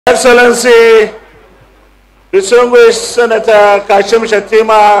Excellency, distinguished Senator Kashim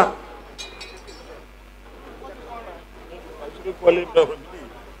Shettima,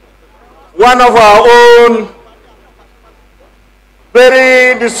 one of our own,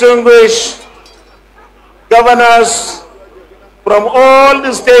 very distinguished governors from all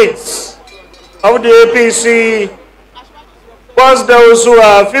the states of the APC, both those who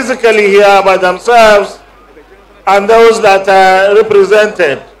are physically here by themselves and those that are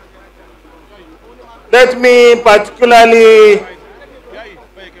represented. Let me particularly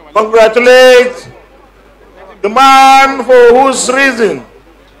congratulate the man for whose reason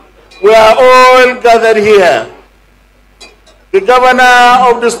we are all gathered here, the Governor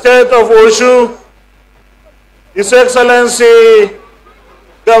of the state of Osun, His Excellency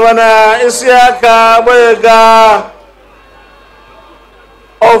Governor Asiwaju Bola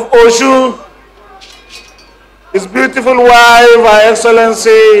of Osun, his beautiful wife, Her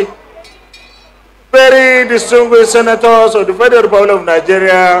Excellency, very distinguished senators of the Federal Republic of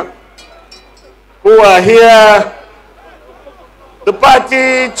Nigeria who are here, the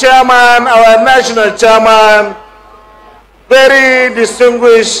party chairman, our national chairman, very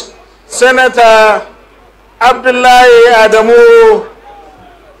distinguished Senator Abdullahi Adamu,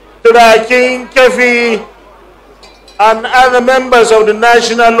 King Kefi, and other members of the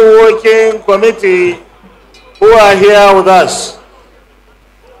National Working Committee who are here with us.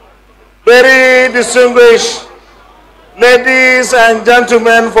 Very distinguished ladies and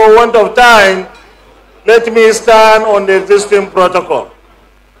gentlemen, for want of time, let me stand on the existing protocol.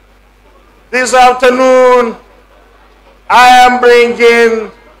 This afternoon, I am bringing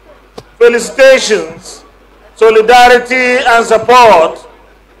felicitations, solidarity, and support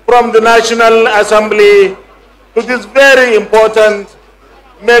from the National Assembly to this very important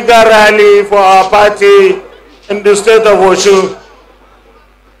mega rally for our party in the state of Osun.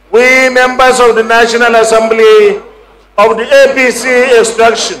 We members of the National Assembly of the APC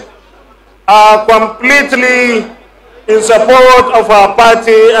extraction are completely in support of our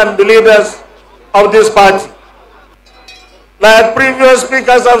party and the leaders of this party. Like previous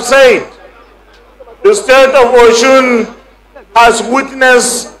speakers have said, the state of Osun has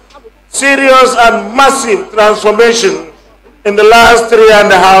witnessed serious and massive transformation in the last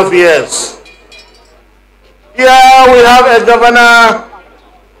 3.5 years. Here we have a governor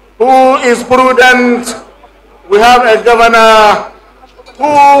who is prudent, we have a governor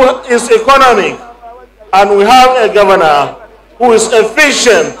who is economic, and we have a governor who is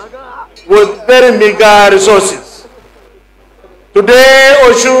efficient with very meager resources. Today,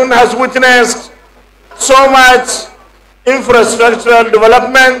 Osun has witnessed so much infrastructural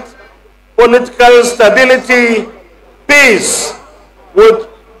development, political stability, peace, with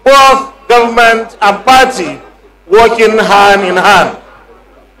both government and party working hand in hand.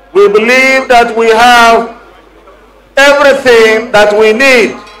 We believe that we have everything that we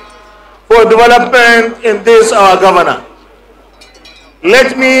need for development in this our governor.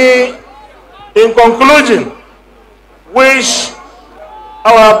 Let me, in conclusion, wish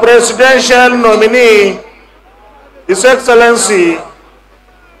our presidential nominee, His Excellency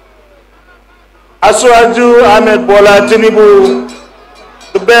Asiwaju Bola Ahmed Tinubu,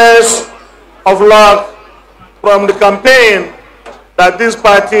 the best of luck from the campaign that this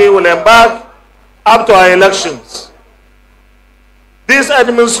party will embark up to our elections. This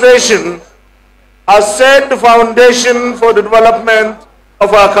administration has set the foundation for the development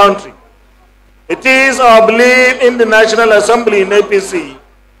of our country. It is our belief in the National Assembly in APC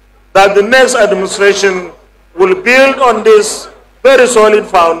that the next administration will build on this very solid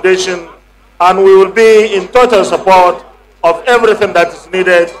foundation, and we will be in total support of everything that is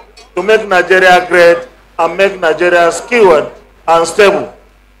needed to make Nigeria great and make Nigeria secure and stable.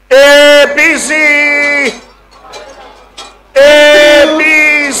 APC!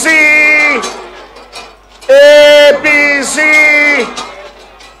 APC! APC!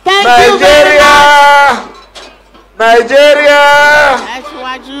 Nigeria! Nigeria!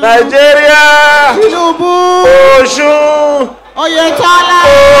 Nigeria! Tinubu! Osun! Oyetola!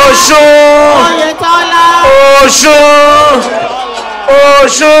 Osun! Oyetola! Osun!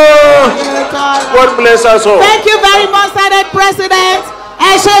 Osun! God bless us all. Thank you very much, Senate President.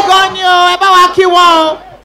 Ẹ ṣé gan ni o, ẹ bá wa kí wọn o.